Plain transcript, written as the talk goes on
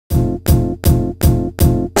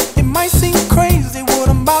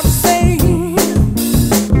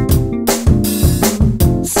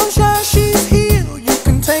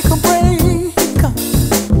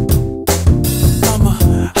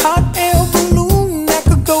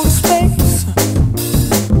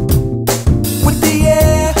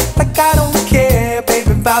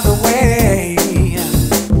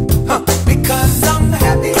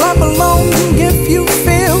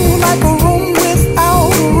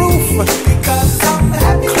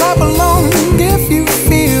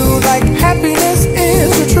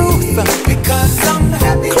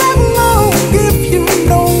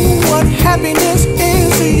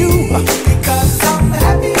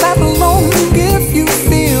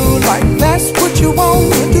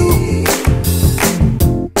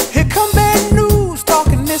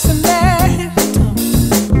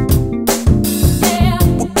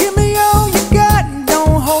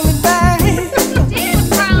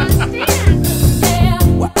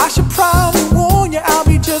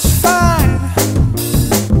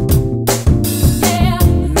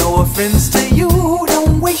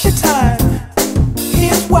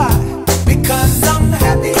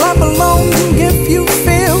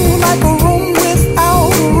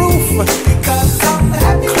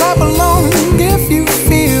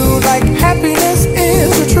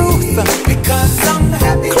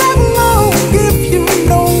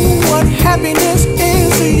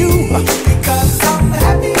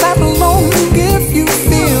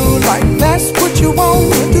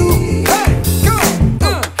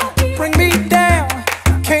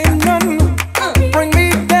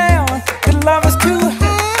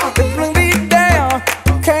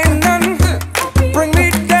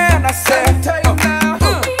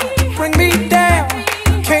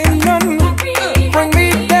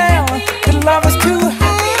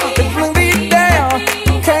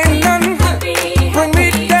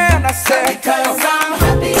because I'm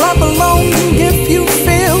happy. Clap along if you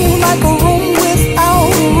feel like a room without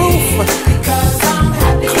a roof. Because I'm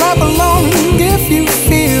happy. Clap along if you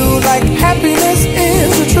feel like happiness is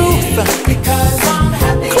the truth. Because I'm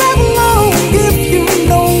happy. Clap along if you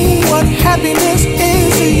know what happiness is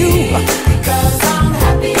to you. Because I'm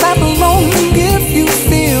happy. Clap along if you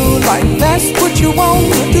feel like that's what you want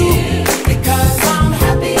to do. Because I'm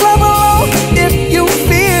happy. Clap along if you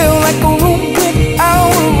feel like a room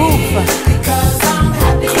without a roof. Because I'm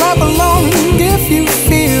happy. Clap along if you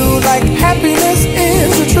feel like happiness is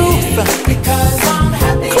the truth. Because I'm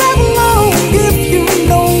happy. Clap along if you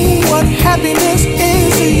know what happiness is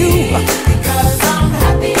to you. Because I'm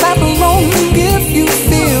happy. Clap along if you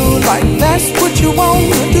feel like that's what you want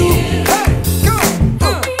to do.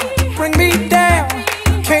 Bring me down,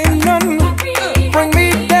 can't none bring me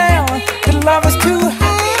down. The love is too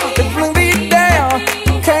high to bring me down.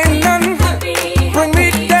 Can't none bring me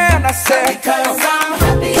down. I said, Because I'm